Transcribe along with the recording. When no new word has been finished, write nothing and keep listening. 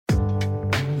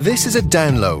This is a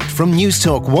download from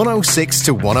Newstalk 106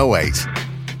 to 108.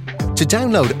 To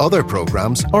download other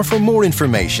programmes or for more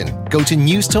information, go to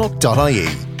newstalk.ie.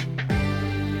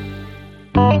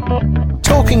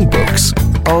 Talking Books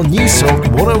on Newstalk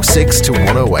 106 to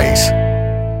 108.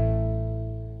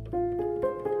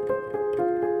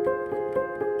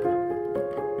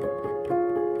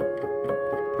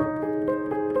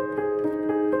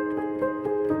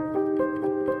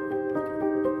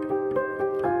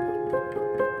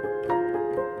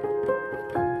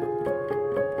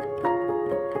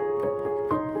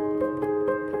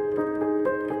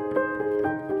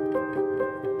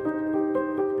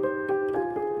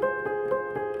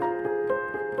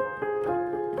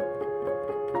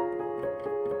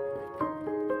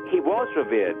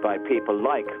 Revered by people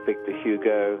like Victor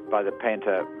Hugo, by the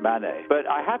painter Manet. But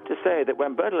I have to say that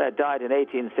when Baudelaire died in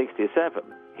 1867,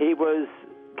 he was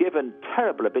given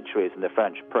terrible obituaries in the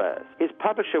French press. His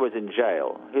publisher was in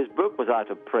jail. His book was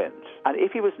out of print. And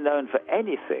if he was known for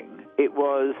anything, it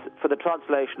was for the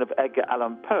translation of Edgar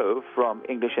Allan Poe from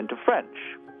English into French.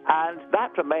 And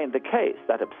that remained the case,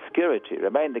 that obscurity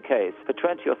remained the case for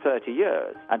 20 or 30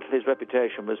 years until his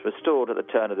reputation was restored at the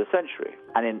turn of the century.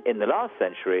 And in the last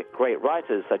century, great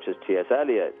writers such as T.S.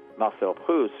 Eliot, Marcel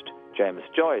Proust, James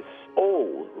Joyce,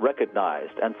 all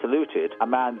recognized and saluted a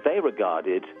man they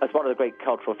regarded as one of the great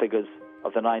cultural figures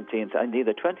of the 19th and indeed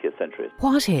the 20th centuries.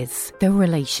 What is the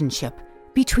relationship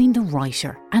between the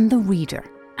writer and the reader?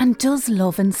 And does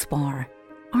love inspire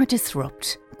or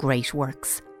disrupt great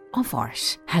works of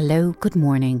art? Hello, good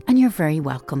morning, and you're very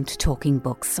welcome to Talking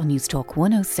Books on Newstalk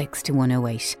 106 to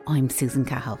 108. I'm Susan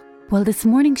Cahill. Well, this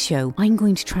morning's show, I'm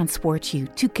going to transport you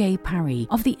to gay Paris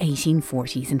of the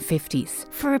 1840s and 50s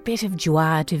for a bit of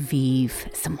joie de vivre,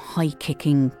 some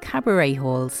high-kicking cabaret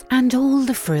halls, and all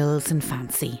the frills and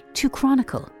fancy to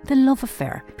chronicle the love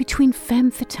affair between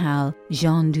femme fatale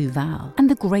Jeanne Duval and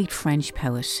the great French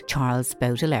poet Charles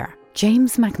Baudelaire.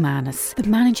 James McManus, the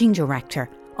managing director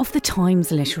of the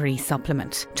Times Literary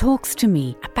Supplement, talks to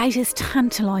me about his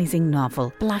tantalising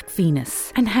novel Black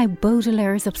Venus and how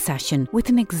Baudelaire's obsession with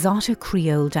an exotic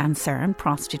Creole dancer and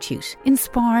prostitute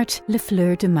inspired Le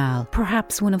Fleur de Mal,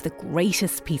 perhaps one of the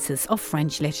greatest pieces of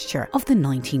French literature of the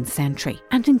 19th century.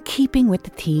 And in keeping with the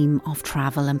theme of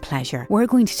travel and pleasure, we're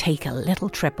going to take a little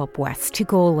trip up west to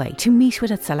Galway to meet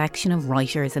with a selection of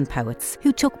writers and poets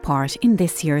who took part in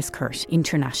this year's Curt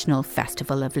International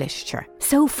Festival of Literature.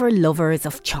 So for lovers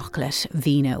of chocolate,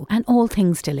 vino and all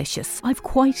things delicious, I've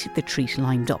quite the treat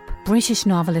lined up. British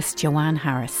novelist Joanne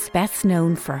Harris, best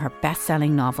known for her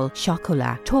best-selling novel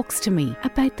Chocolat, talks to me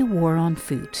about the war on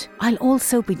food. I'll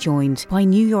also be joined by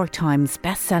New York Times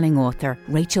best-selling author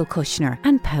Rachel Kushner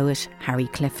and poet Harry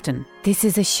Clifton. This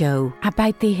is a show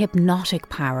about the hypnotic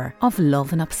power of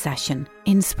love and obsession,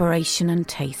 inspiration and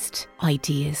taste,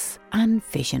 ideas and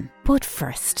vision. But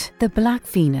first, the Black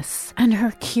Venus and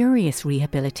her curious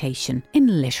rehabilitation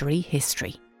in literary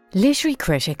history. Literary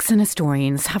critics and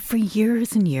historians have for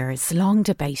years and years long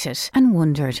debated and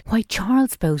wondered why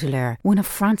Charles Baudelaire, one of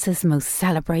France's most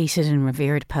celebrated and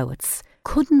revered poets,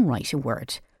 couldn't write a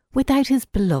word without his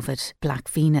beloved Black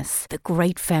Venus, the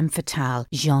great femme fatale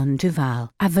Jeanne Duval,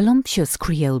 a voluptuous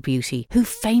Creole beauty who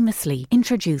famously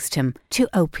introduced him to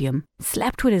opium,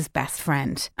 slept with his best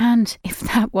friend, and, if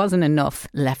that wasn't enough,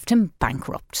 left him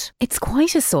bankrupt. It's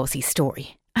quite a saucy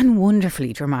story and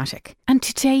wonderfully dramatic, and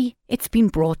today it's been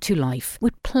brought to life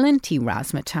with plenty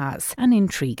razzmatazz and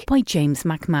intrigue by James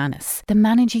McManus, the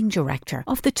managing director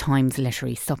of the Times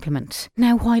Literary Supplement.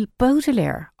 Now, while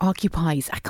Baudelaire occupies a